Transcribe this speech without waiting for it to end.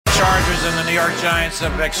Packers and the New York Giants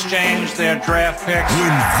have exchanged their draft picks.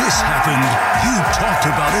 When this happened, you talked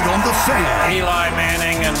about it on The Fan. Eli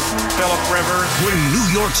Manning and Phillip Rivers. When New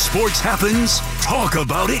York sports happens, talk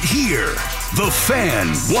about it here. The Fan,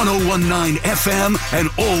 101.9 FM, and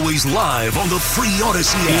always live on the free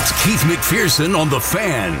Odyssey app. It's Keith McPherson on The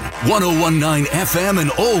Fan, 101.9 FM,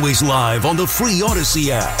 and always live on the free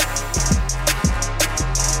Odyssey app.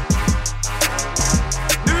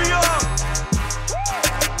 New York!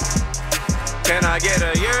 Can I get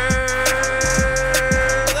a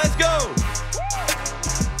yeah? Let's go!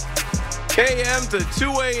 KM to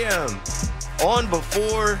 2 a.m. on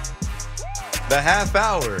before the half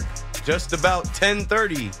hour. Just about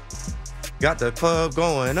 10:30. Got the club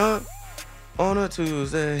going up on a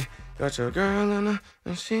Tuesday. Got your girl in a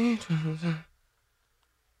she.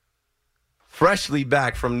 Freshly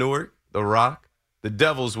back from Newark, The Rock. The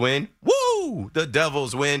Devils win. Woo! The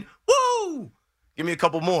Devils win. Woo! Give me a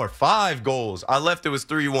couple more. 5 goals. I left it was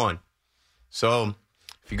 3-1. So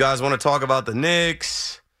if you guys want to talk about the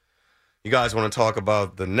Knicks, you guys want to talk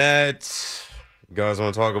about the Nets, you guys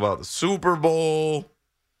want to talk about the Super Bowl,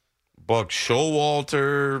 Buck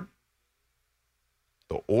Showalter,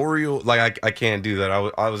 the Orioles. Like, I can't do that.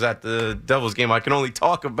 I was at the Devils game. I can only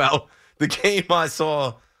talk about the game I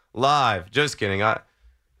saw live. Just kidding. I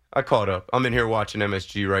caught up. I'm in here watching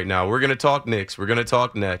MSG right now. We're going to talk Knicks. We're going to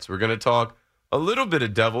talk Nets. We're going to talk a little bit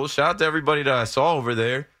of Devils. Shout out to everybody that I saw over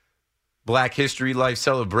there. Black History Life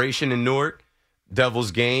celebration in Newark.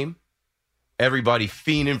 Devils game. Everybody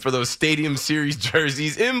fiending for those Stadium Series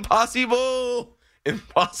jerseys. Impossible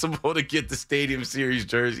to get the Stadium Series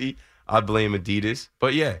jersey. I blame Adidas.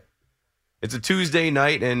 But yeah, it's a Tuesday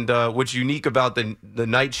night, and what's unique about the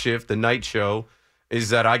night shift, the night show,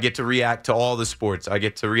 is that I get to react to all the sports. I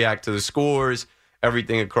get to react to the scores,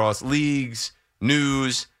 everything across leagues,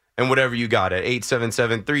 news, and whatever you got at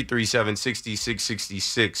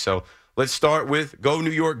 877-337-6666. So let's start with Go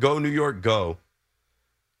New York, Go New York, Go.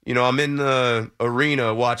 You know, I'm in the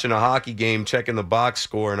arena watching a hockey game, checking the box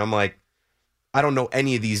score, and I'm like, I don't know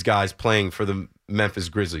any of these guys playing for the Memphis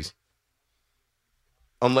Grizzlies.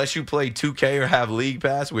 Unless you play 2K or have League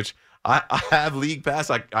Pass, which I have League Pass.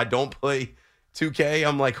 I don't play 2K.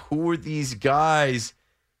 I'm like, who are these guys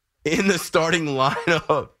in the starting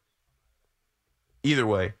lineup? Either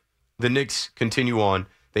way, the Knicks continue on.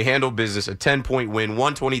 They handle business, a 10-point win,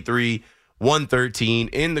 123-113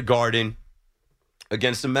 in the Garden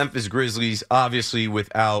against the Memphis Grizzlies, obviously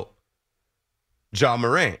without Ja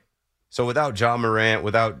Morant. So without Ja Morant,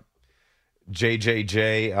 without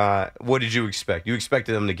JJJ, what did you expect? You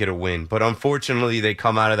expected them to get a win. But unfortunately, they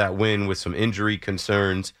come out of that win with some injury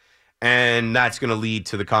concerns. And that's going to lead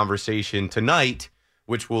to the conversation tonight,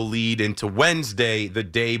 which will lead into Wednesday, the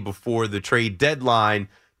day before the trade deadline.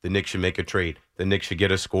 The Knicks should make a trade. The Knicks should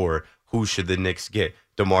get a scorer. Who should the Knicks get?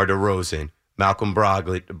 DeMar DeRozan, Malcolm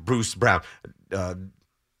Brogdon, Bruce Brown. You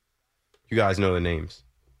guys know the names.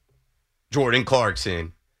 Jordan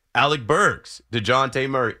Clarkson. Alec Burks, DeJounte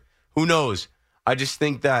Murray, who knows? I just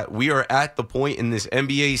think that we are at the point in this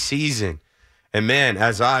NBA season. And, man,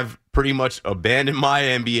 as I've pretty much abandoned my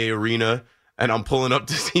NBA arena and I'm pulling up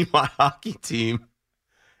to see my hockey team,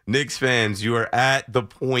 Knicks fans, you are at the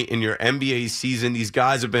point in your NBA season. These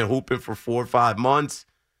guys have been hooping for 4 or 5 months.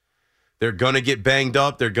 They're going to get banged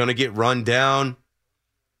up. They're going to get run down.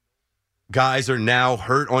 Guys are now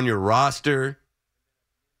hurt on your roster.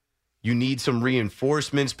 You need some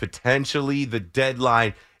reinforcements, potentially. The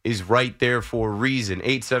deadline is right there for a reason.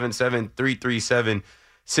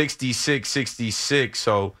 877-337-6666.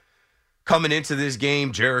 So coming into this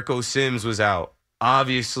game, Jericho Sims was out.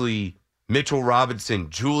 Obviously, Mitchell Robinson,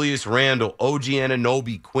 Julius Randle, OG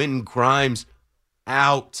Anunoby, Quentin Grimes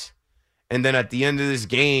out. And then at the end of this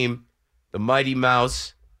game, the Mighty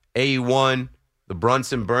Mouse, A1, the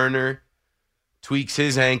Brunson burner, tweaks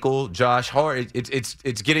his ankle. Josh Hart.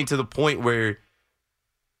 It's getting to the point where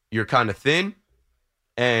you're kind of thin,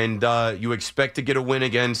 and you expect to get a win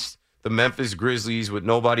against the Memphis Grizzlies with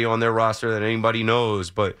nobody on their roster that anybody knows.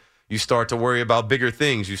 But you start to worry about bigger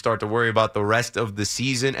things. You start to worry about the rest of the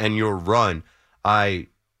season and your run. I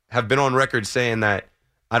have been on record saying that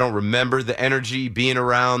I don't remember the energy being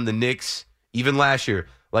around the Knicks, even last year,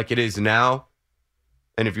 like it is now.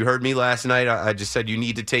 And if you heard me last night, I just said you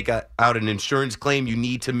need to take out an insurance claim. You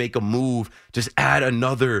need to make a move. Just add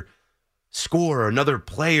another scorer, another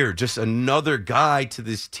player, just another guy to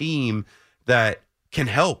this team that can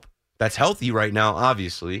help. That's healthy right now,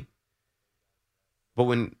 obviously. But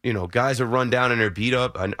when, guys are run down and they're beat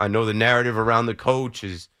up, I know the narrative around the coach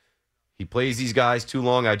is He plays these guys too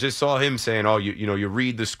long. I just saw him saying, "Oh, you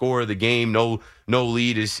read the score of the game. No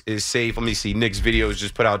lead is safe." Let me see. Knicks videos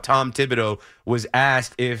just put out. Tom Thibodeau was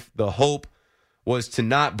asked if the hope was to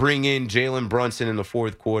not bring in Jalen Brunson in the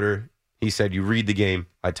fourth quarter. He said, "You read the game.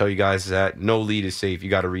 I tell you guys that no lead is safe.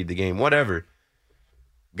 You got to read the game. Whatever.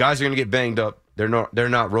 Guys are going to get banged up. They're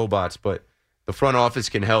not robots, but the front office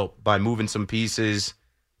can help by moving some pieces,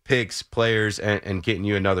 picks, players, and getting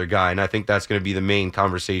you another guy. And I think that's going to be the main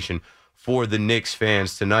conversation for the Knicks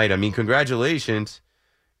fans tonight. I mean, congratulations.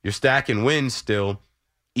 You're stacking wins still.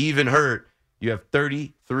 Even hurt, you have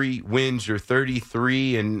 33 wins. You're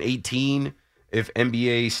 33-18 if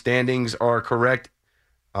NBA standings are correct.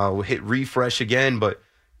 We'll hit refresh again, but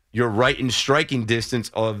you're right in striking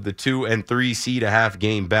distance of the 2 and 3 seed, a half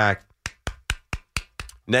game back.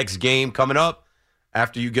 Next game coming up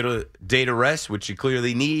after you get a day to rest, which you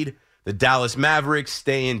clearly need. The Dallas Mavericks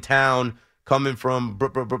stay in town, coming from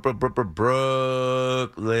Brooklyn.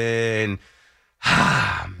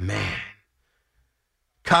 Man.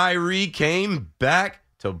 Kyrie came back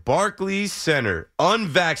to Barclays Center,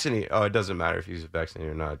 unvaccinated. Oh, it doesn't matter if he's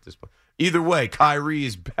vaccinated or not at this point. Either way, Kyrie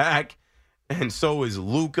is back, and so is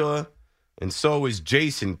Luka, and so is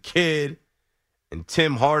Jason Kidd, and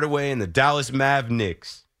Tim Hardaway, and the Dallas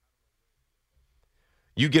Knicks.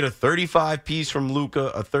 You get a 35-piece from Luka,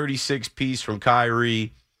 a 36-piece from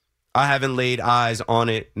Kyrie. I haven't laid eyes on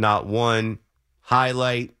it, not one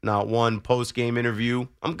highlight, not one post-game interview.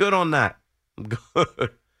 I'm good on that. I'm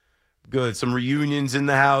good. Good. Some reunions in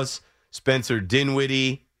the house. Spencer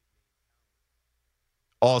Dinwiddie.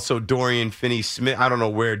 Also, Dorian Finney-Smith. I don't know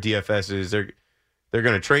where DFS is. They're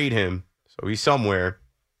going to trade him, so he's somewhere.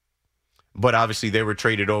 But obviously, they were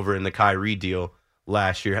traded over in the Kyrie deal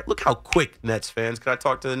last year. Look how quick, Nets fans. Can I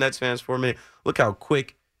talk to the Nets fans for a minute? Look how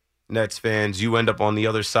quick, Nets fans, you end up on the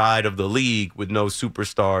other side of the league with no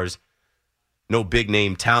superstars, no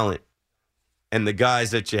big-name talent. And the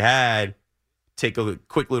guys that you had take a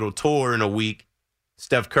quick little tour in a week.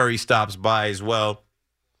 Steph Curry stops by as well.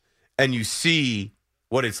 And you see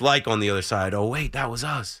what it's like on the other side. Oh, wait, that was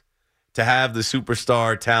us. To have the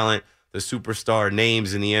superstar talent, the superstar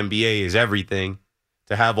names in the NBA is everything.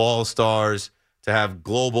 To have all-stars, to have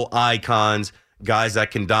global icons, guys that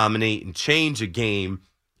can dominate and change a game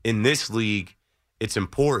in this league, it's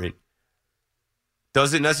important.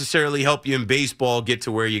 Doesn't necessarily help you in baseball get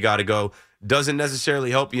to where you got to go. Doesn't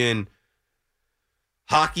necessarily help you in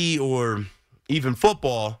hockey or even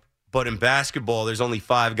football. But in basketball, there's only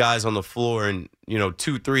 5 guys on the floor, and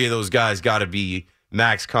 2-3 of those guys got to be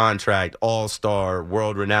max contract, all-star,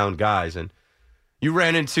 world-renowned guys. And you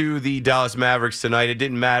ran into the Dallas Mavericks tonight. It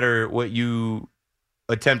didn't matter what you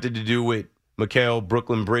attempted to do with Mikal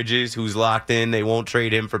Brooklyn Bridges, who's locked in. They won't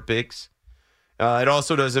trade him for picks. It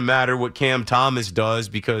also doesn't matter what Cam Thomas does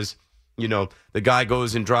because, the guy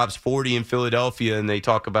goes and drops 40 in Philadelphia, and they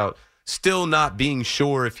talk about still not being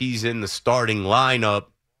sure if he's in the starting lineup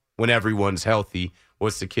when everyone's healthy.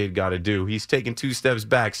 What's the kid got to do? He's taken 2 steps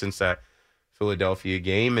back since that Philadelphia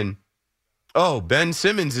game. And, Ben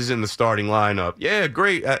Simmons is in the starting lineup. Yeah,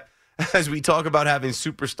 great. As we talk about having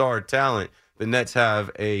superstar talent, the Nets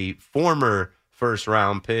have a former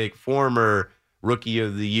first-round pick, former Rookie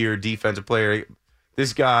of the Year defensive player.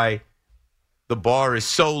 This guy, the bar is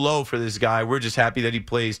so low for this guy. We're just happy that he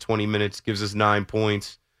plays 20 minutes, gives us 9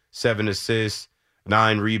 points, 7 assists,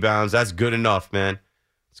 9 rebounds. That's good enough, man.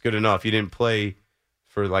 It's good enough. He didn't play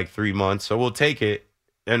for like 3 months, so we'll take it.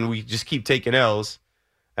 And we just keep taking L's.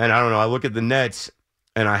 And I don't know, I look at the Nets,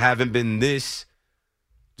 and I haven't been this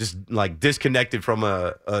just like disconnected from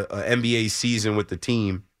a NBA season with the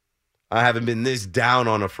team. I haven't been this down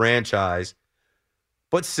on a franchise.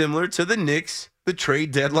 But similar to the Knicks, the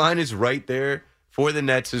trade deadline is right there for the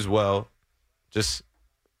Nets as well. Just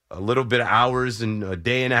a little bit of hours and a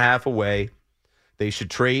day and a half away. They should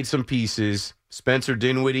trade some pieces. Spencer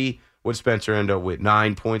Dinwiddie, what'd Spencer end up with?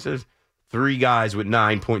 9 points. There's 3 guys with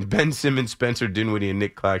 9 points. Ben Simmons, Spencer Dinwiddie, and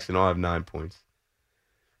Nick Claxton all have 9 points.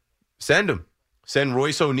 Send them. Send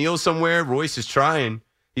Royce O'Neal somewhere. Royce is trying.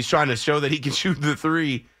 He's trying to show that he can shoot the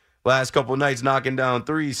 3. Last couple of nights knocking down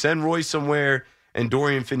 3. Send Royce somewhere. And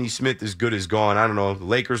Dorian Finney-Smith is good as gone. I don't know. The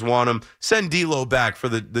Lakers want him. Send D'Lo back for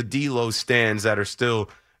the D'Lo stands that are still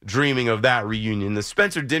dreaming of that reunion. The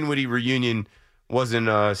Spencer Dinwiddie reunion wasn't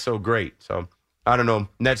so great. So, I don't know.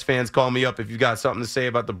 Nets fans, call me up if you got something to say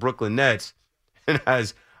about the Brooklyn Nets. And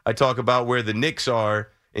as I talk about where the Knicks are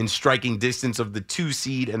in striking distance of the 2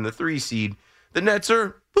 seed and the 3 seed, the Nets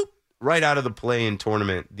are right out of the play-in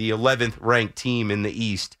tournament. The 11th ranked team in the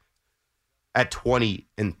East at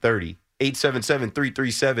 20-30.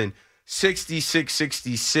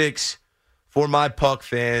 877-337-6666 for my Puck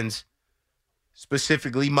fans.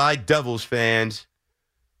 specifically my Devils fans,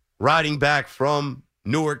 riding back from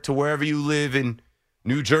Newark to wherever you live in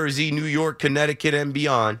New Jersey, New York, Connecticut, and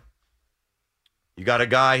beyond. You got a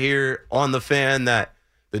guy here on the Fan that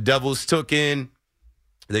the Devils took in.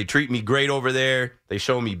 They treat me great over there. They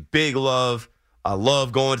show me big love. I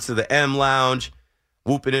love going to the M Lounge,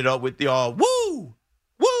 whooping it up with y'all. Woo!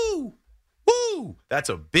 Woo! Woo! That's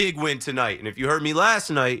a big win tonight. And if you heard me last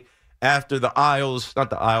night, after the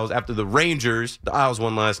Rangers, the Isles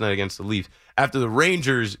won last night against the Leafs. After the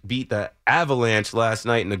Rangers beat the Avalanche last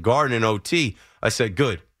night in the Garden in OT, I said,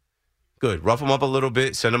 good. Rough them up a little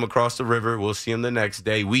bit, send them across the river. We'll see them the next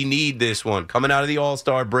day. We need this one. Coming out of the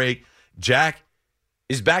All-Star break, Jack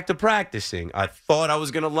is back to practicing. I thought I was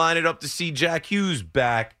going to line it up to see Jack Hughes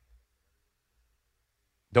back.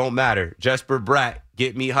 Don't matter. Jesper Bratt,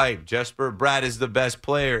 get me hyped. Jesper Bratt is the best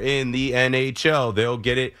player in the NHL. They'll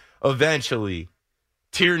get it eventually.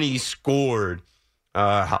 Tierney scored.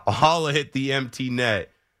 Holla hit the empty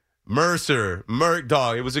net. Mercer,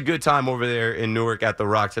 Dog. It was a good time over there in Newark at the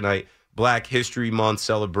Rock tonight. Black History Month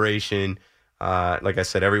celebration. Like I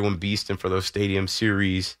said, everyone beasting for those Stadium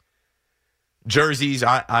Series jerseys.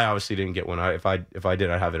 I obviously didn't get one. If I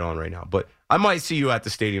did, I'd have it on right now. But I might see you at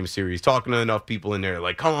the Stadium Series talking to enough people in there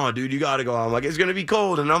like, come on, dude, you got to go. I'm like, it's going to be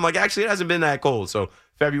cold. And I'm like, actually, it hasn't been that cold. So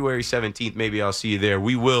February 17th, maybe I'll see you there.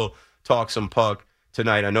 We will talk some puck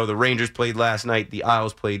tonight. I know the Rangers played last night. The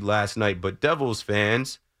Isles played last night. But Devils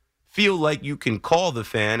fans, feel like you can call the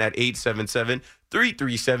Fan at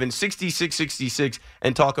 877-337-6666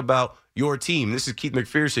 and talk about your team. This is Keith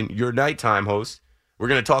McPherson, your nighttime host. We're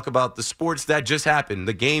going to talk about the sports that just happened,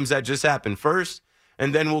 the games that just happened first,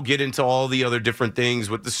 and then we'll get into all the other different things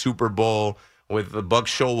with the Super Bowl, with the Buck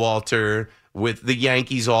Showalter, with the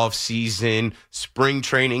Yankees off season, spring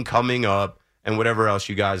training coming up, and whatever else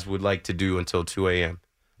you guys would like to do until 2 a.m.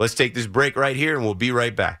 Let's take this break right here, and we'll be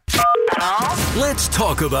right back. Let's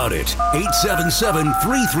talk about it.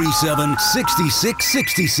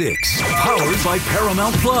 877-337-6666. Powered by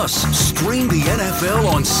Paramount Plus. Stream the NFL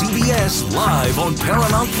on CBS live on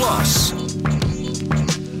Paramount Plus.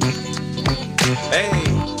 Hey.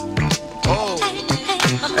 Oh.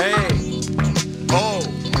 Hey. Oh.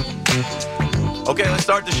 Okay, let's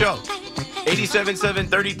start the show.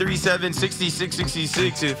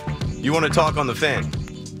 877-337-6666 if you want to talk on the Fan.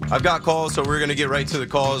 I've got calls, so we're going to get right to the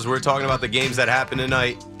calls. We're talking about the games that happened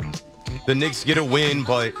tonight. The Knicks get a win,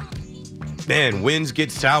 but, man, wins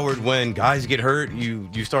get soured when guys get hurt.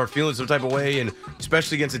 You start feeling some type of way, and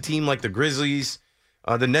especially against a team like the Grizzlies.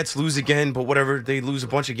 The Nets lose again, but whatever. They lose a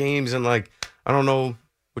bunch of games, and, I don't know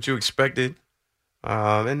what you expected.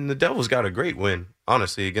 And the Devils got a great win,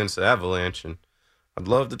 honestly, against the Avalanche, and I'd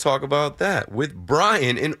love to talk about that with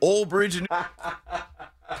Brian in Old Bridge.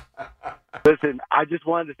 Listen, I just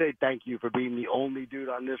wanted to say thank you for being the only dude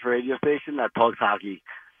on this radio station that talks hockey.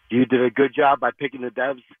 You did a good job by picking the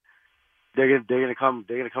Devs. They're gonna come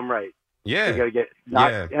right. Yeah, they're gonna get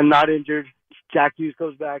not injured. Jack Hughes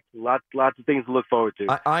goes back. Lots of things to look forward to.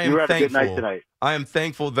 I am you had thankful. a good night tonight. I am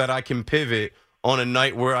thankful that I can pivot on a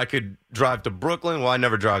night where I could drive to Brooklyn. Well, I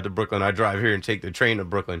never drive to Brooklyn. I drive here and take the train to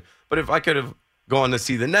Brooklyn. But if I could have gone to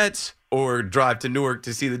see the Nets or drive to Newark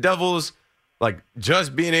to see the Devils.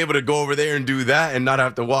 Just being able to go over there and do that and not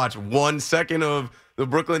have to watch 1 second of the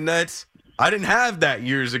Brooklyn Nets, I didn't have that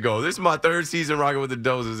years ago. This is my third season rocking with the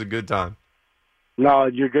Devils. It's a good time. No,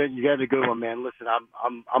 you're good. You got a good one, man. Listen,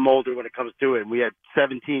 I'm older when it comes to it, and we had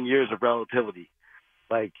 17 years of relativity.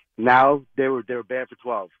 Now they were bad for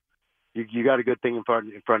 12. You got a good thing in front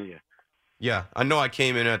of you. Yeah, I know I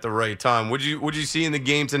came in at the right time. Would you see in the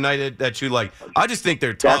game tonight that you like? I just think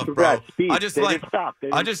they're tough, bro. I just like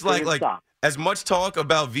as much talk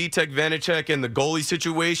about Vitek Vanacek and the goalie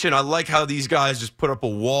situation. I like how these guys just put up a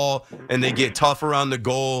wall and they get tough around the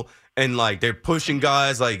goal and they're pushing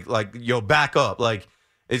guys back up.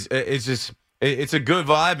 It's a good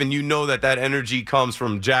vibe, and you know that energy comes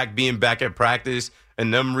from Jack being back at practice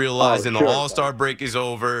and them realizing the All-Star break is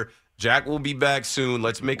over. Jack will be back soon.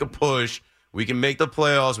 Let's make a push. We can make the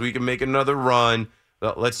playoffs. We can make another run.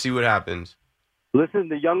 Let's see what happens. Listen,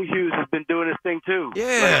 the young Hughes has been doing his thing, too.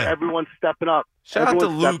 Yeah. Everyone's stepping up. Shout out to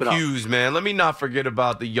Luke Hughes, man. Let me not forget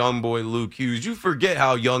about the young boy Luke Hughes. You forget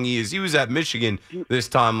how young he is. He was at Michigan this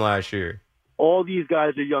time last year. All these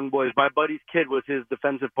guys are young boys. My buddy's kid was his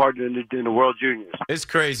defensive partner in the World Juniors. It's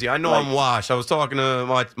crazy. I know I'm washed. I was talking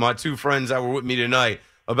to my two friends that were with me tonight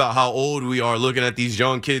about how old we are looking at these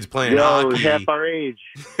young kids playing hockey. Half our age.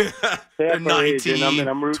 They're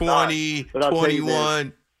 19, 20,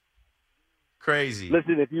 21. Crazy.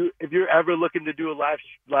 Listen, if you're ever looking to do a live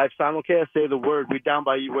simulcast, say the word. We down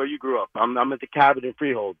by you where you grew up. I'm at the cabin in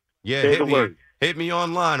Freehold. Yeah, say the word. hit me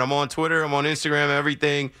online. I'm on Twitter. I'm on Instagram,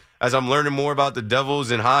 everything. As I'm learning more about the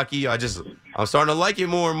Devils and hockey, I'm starting to like it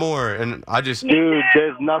more and more. And Dude,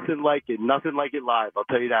 there's nothing like it. Nothing like it live. I'll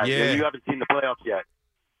tell you that. Yeah. You haven't seen the playoffs yet.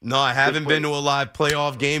 No, I haven't been to a live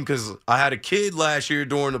playoff game because I had a kid last year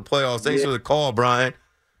during the playoffs. Thanks for the call, Brian.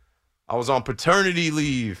 I was on paternity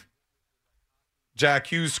leave. Jack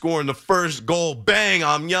Hughes scoring the first goal. Bang,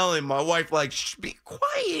 I'm yelling. My wife like, shh, be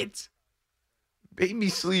quiet. Baby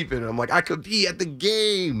sleeping. I'm like, I could be at the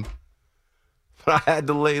game. But I had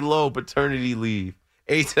to lay low, paternity leave.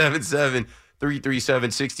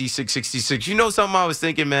 877-337-6666. You know something I was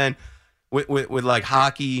thinking, man, with like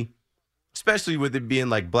hockey, especially with it being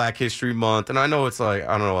like Black History Month. And I know it's like,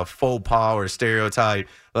 I don't know, a faux pas or a stereotype.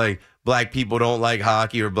 Like black people don't like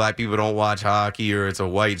hockey or black people don't watch hockey or it's a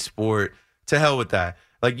white sport. To hell with that.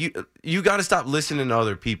 Like you got to stop listening to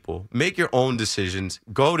other people. Make your own decisions.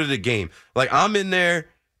 Go to the game. Like I'm in there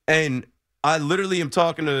and I literally am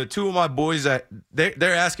talking to two of my boys that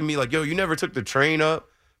they're asking me like, yo, you never took the train up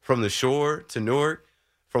from the shore to Newark,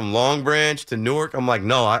 from Long Branch to Newark? I'm like,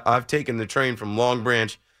 no, I've taken the train from Long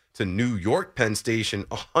Branch to New York Penn Station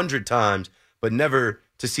 100 times, but never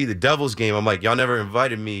to see the Devils game. I'm like, y'all never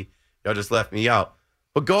invited me. Y'all just left me out.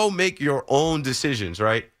 But go make your own decisions,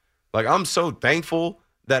 right? Like, I'm so thankful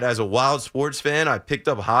that as a Wild sports fan, I picked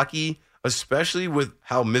up hockey, especially with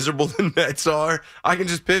how miserable the Nets are. I can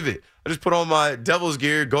just pivot. I just put on my Devils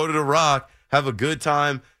gear, go to the Rock, have a good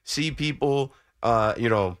time, see people,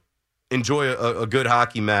 enjoy a good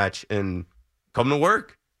hockey match, and come to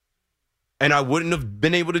work. And I wouldn't have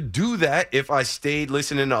been able to do that if I stayed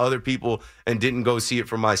listening to other people and didn't go see it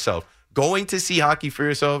for myself. Going to see hockey for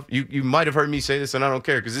yourself, you might have heard me say this, and I don't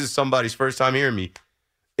care because this is somebody's first time hearing me.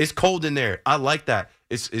 It's cold in there. I like that.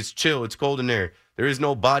 It's chill. It's cold in there. There is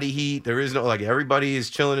no body heat. There is no, like, everybody is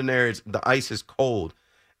chilling in there. The ice is cold.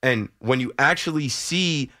 And when you actually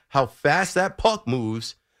see how fast that puck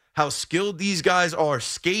moves, how skilled these guys are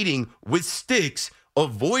skating with sticks,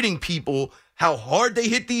 avoiding people, how hard they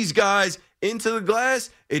hit these guys into the glass,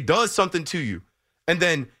 it does something to you. And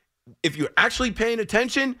then if you're actually paying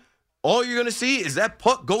attention, all you're going to see is that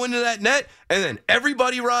puck go into that net, and then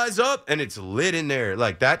everybody rise up, and it's lit in there.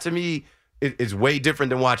 Like, that to me is way different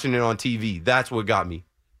than watching it on TV. That's what got me.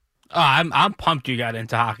 I'm pumped you got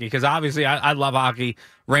into hockey because obviously I love hockey.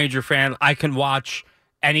 Ranger fan. I can watch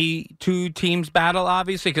any two teams battle,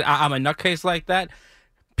 obviously, because I'm a nutcase like that.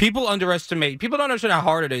 People don't understand how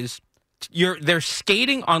hard it is. They're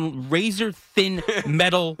skating on razor-thin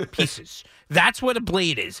metal pieces. That's what a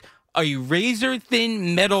blade is. A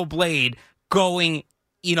razor-thin metal blade going,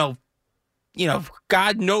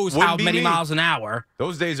 God knows how many miles an hour.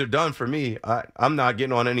 Those days are done for me. I'm not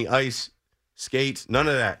getting on any ice, skates, none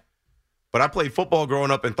of that. But I played football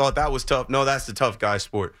growing up and thought that was tough. No, that's the tough guy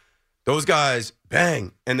sport. Those guys,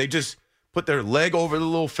 bang, and they just put their leg over the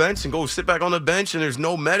little fence and go sit back on the bench, and there's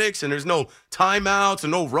no medics, and there's no timeouts,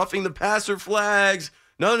 and no roughing the passer flags,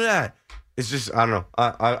 none of that. It's just, I don't know.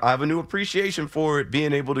 I have a new appreciation for it,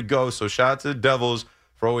 being able to go. So shout out to the Devils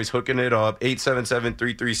for always hooking it up.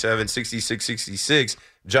 877-337-6666.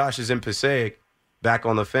 Josh is in Passaic, back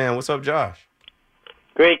on the Fan. What's up, Josh?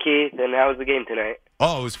 Great, Keith. And how was the game tonight?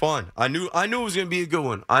 Oh, it was fun. I knew it was gonna be a good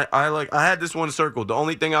one. I had this one circled. The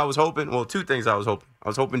only thing I was hoping, well, two things I was hoping. I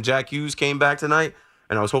was hoping Jack Hughes came back tonight,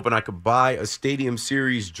 and I was hoping I could buy a Stadium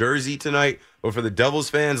Series jersey tonight. But for the Devils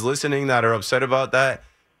fans listening that are upset about that,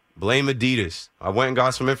 blame Adidas. I went and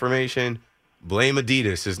got some information. Blame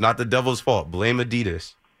Adidas. It's not the Devils' fault. Blame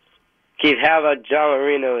Adidas. Keith, how about John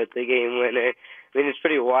Marino at the game winner? I mean, it's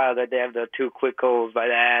pretty wild that they have the two quick goals by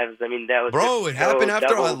the Avs. I mean, that was it happened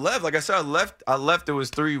after I left. Like I said, I left. It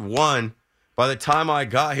was 3-1. By the time I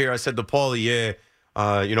got here, I said to Paulie,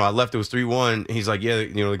 I left. It was 3-1. He's like, yeah,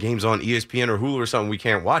 the game's on ESPN or Hulu or something. We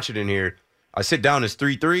can't watch it in here. I sit down. It's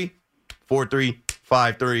 3-3, 4-3,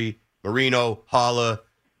 5-3. Marino, Holla,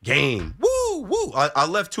 game. Woo, woo. I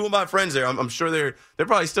left two of my friends there. I'm sure they're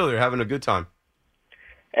probably still there having a good time.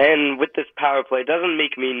 And with this power play, it doesn't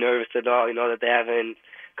make me nervous at all, that they haven't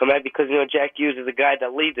come back because, Jack Hughes is the guy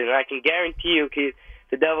that leads it. And I can guarantee you, Keith,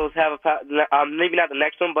 the Devils have maybe not the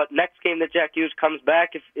next one, but next game that Jack Hughes comes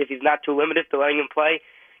back, if he's not too limited to letting him play,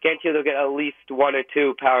 guarantee you they'll get at least one or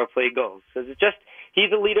two power play goals. So it's just, he's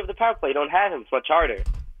the leader of the power play. You don't have him. It's much harder.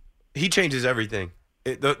 He changes everything.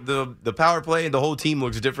 The power play and the whole team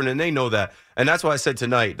looks different, and they know that. And that's why I said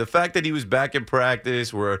tonight, the fact that he was back in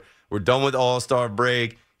practice, we're done with All-Star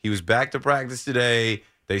break. He was back to practice today.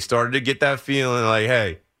 They started to get that feeling like,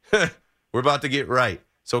 hey, we're about to get right.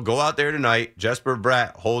 So go out there tonight. Jesper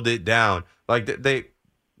Bratt, hold it down. Like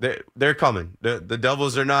they're coming. The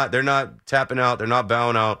Devils they're not tapping out. They're not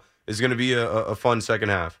bowing out. is going to be a fun second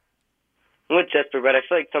half. With Jesper Brett, I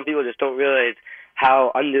feel like some people just don't realize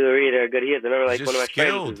how underrated or good he is. I remember, like, one of my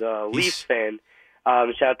friends was a Leafs fan.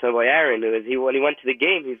 Shout out to my boy Aaron. When he went to the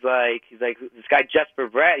game, he's like, this guy Jesper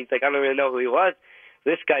Brett. He's like, I don't really know who he was.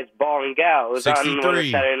 This guy's balling out. It was 63. on one of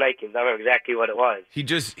the Saturday night games. I remember exactly what it was. He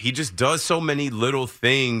just does so many little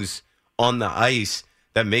things on the ice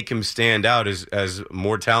that make him stand out as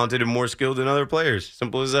more talented and more skilled than other players.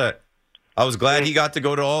 Simple as that. I was glad he got to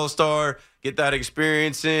go to All-Star, get that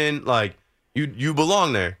experience in. Like, you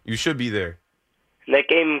belong there. You should be there. And that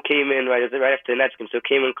game came in right after the Nets game, so it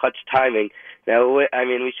came in clutch timing. Now, I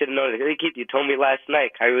mean, we should have known it. Keith, you told me last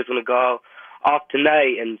night Kyrie was going to go off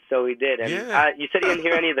tonight, and so he did. And you said you didn't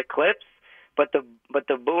hear any of the clips, but the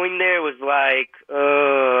booing there was like,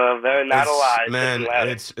 very not a lot. Man,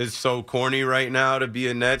 it's so corny right now to be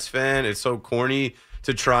a Nets fan. It's so corny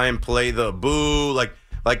to try and play the boo. Like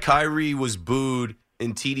Kyrie was booed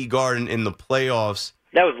in TD Garden in the playoffs.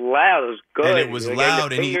 That was loud. It was good. And it was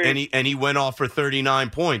loud, and he went off for 39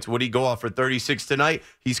 points. Would he go off for 36 tonight?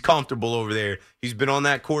 He's comfortable over there. He's been on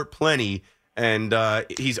that court plenty, and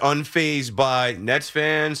he's unfazed by Nets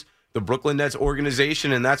fans, the Brooklyn Nets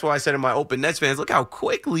organization, and that's why I said in my open, Nets fans, look how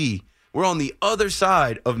quickly we're on the other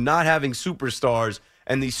side of not having superstars,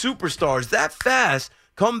 and these superstars that fast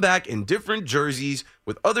come back in different jerseys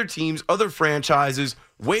with other teams, other franchises,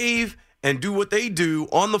 wave and do what they do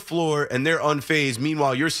on the floor, and they're unfazed.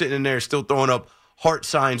 Meanwhile, you're sitting in there still throwing up heart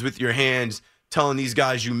signs with your hands, telling these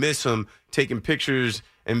guys you miss them, taking pictures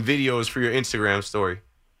and videos for your Instagram story.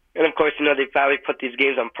 And, of course, they probably put these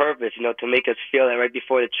games on purpose, to make us feel that right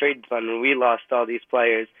before the trade fund when we lost all these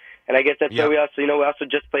players. And I guess that's why we also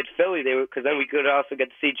just played Philly, because then we could also get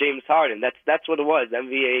to see James Harden. That's what it was. The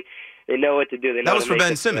NBA, they know what to do. That was for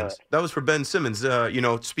Ben Simmons. That was for Ben Simmons.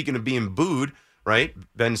 Speaking of being booed, right?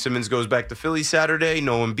 Ben Simmons goes back to Philly Saturday.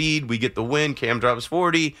 No Embiid. We get the win. Cam drops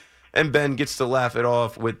 40. And Ben gets to laugh it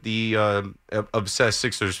off with the obsessed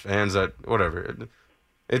Sixers fans that, whatever.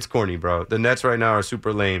 It's corny, bro. The Nets right now are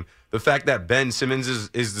super lame. The fact that Ben Simmons is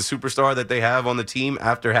the superstar that they have on the team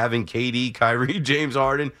after having KD, Kyrie, James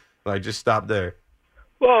Harden, just stop there.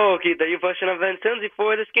 Whoa, Keith, are you pushing on Ben Simmons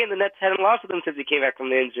before this game? The Nets hadn't lost with him since he came back from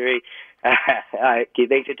the injury. All right, Keith,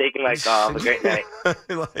 thanks for taking my call. Have a great night.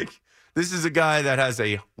 This is a guy that has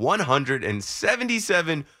a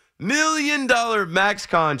 $177 million max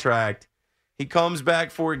contract. He comes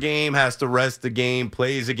back for a game, has to rest the game,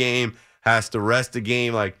 plays a game, has to rest the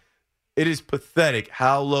game. It is pathetic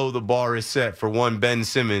how low the bar is set for one Ben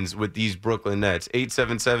Simmons with these Brooklyn Nets.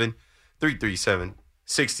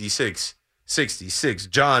 877-337-6666.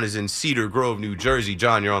 John is in Cedar Grove, New Jersey.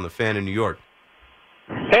 John, you're on the Fan in New York.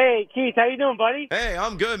 Hey, Keith, how you doing, buddy? Hey,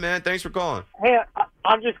 I'm good, man. Thanks for calling. Hey,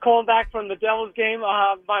 I'm just calling back from the Devils game.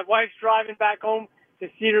 My wife's driving back home to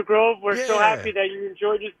Cedar Grove. We're so happy that you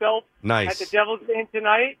enjoyed yourself at the Devils game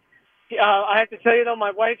tonight. I have to tell you, though,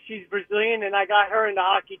 my wife, she's Brazilian, and I got her into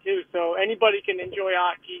hockey, too, so anybody can enjoy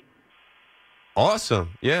hockey.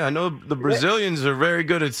 Awesome. Yeah, I know the Brazilians are very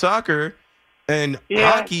good at soccer, and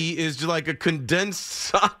hockey is just like a condensed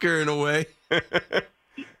soccer in a way.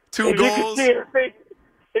 Two goals.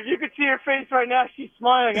 If you could see her face right now, she's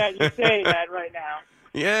smiling at you saying that right now.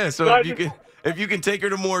 Yeah, so if you can take her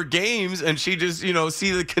to more games and she just,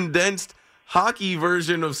 see the condensed hockey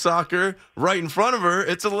version of soccer right in front of her,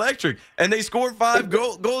 it's electric. And they scored 5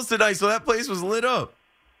 goals tonight, so that place was lit up.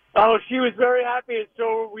 Oh, she was very happy, and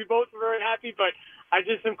so we both were very happy, but I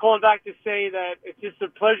just am calling back to say that it's just a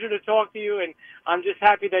pleasure to talk to you, and I'm just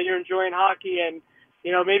happy that you're enjoying hockey, and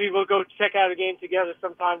maybe we'll go check out a game together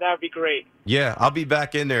sometime. That would be great. Yeah, I'll be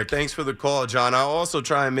back in there. Thanks for the call, John. I'll also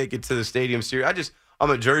try and make it to the Stadium Series. I'm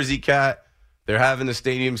a Jersey cat. They're having the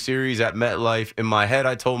Stadium Series at MetLife. In my head,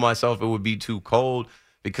 I told myself it would be too cold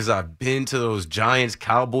because I've been to those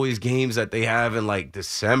Giants-Cowboys games that they have in,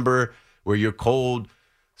 December where you're cold,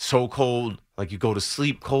 so cold. You go to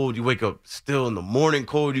sleep cold. You wake up still in the morning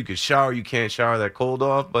cold. You can shower. You can't shower that cold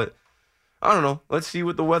off. But I don't know. Let's see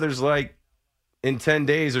what the weather's like in 10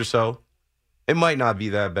 days or so. It might not be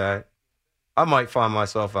that bad. I might find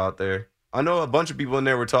myself out there. I know a bunch of people in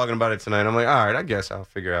there were talking about it tonight. I'm like, all right, I guess I'll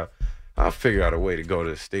figure out a way to go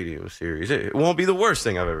to the Stadium Series. It won't be the worst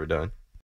thing I've ever done.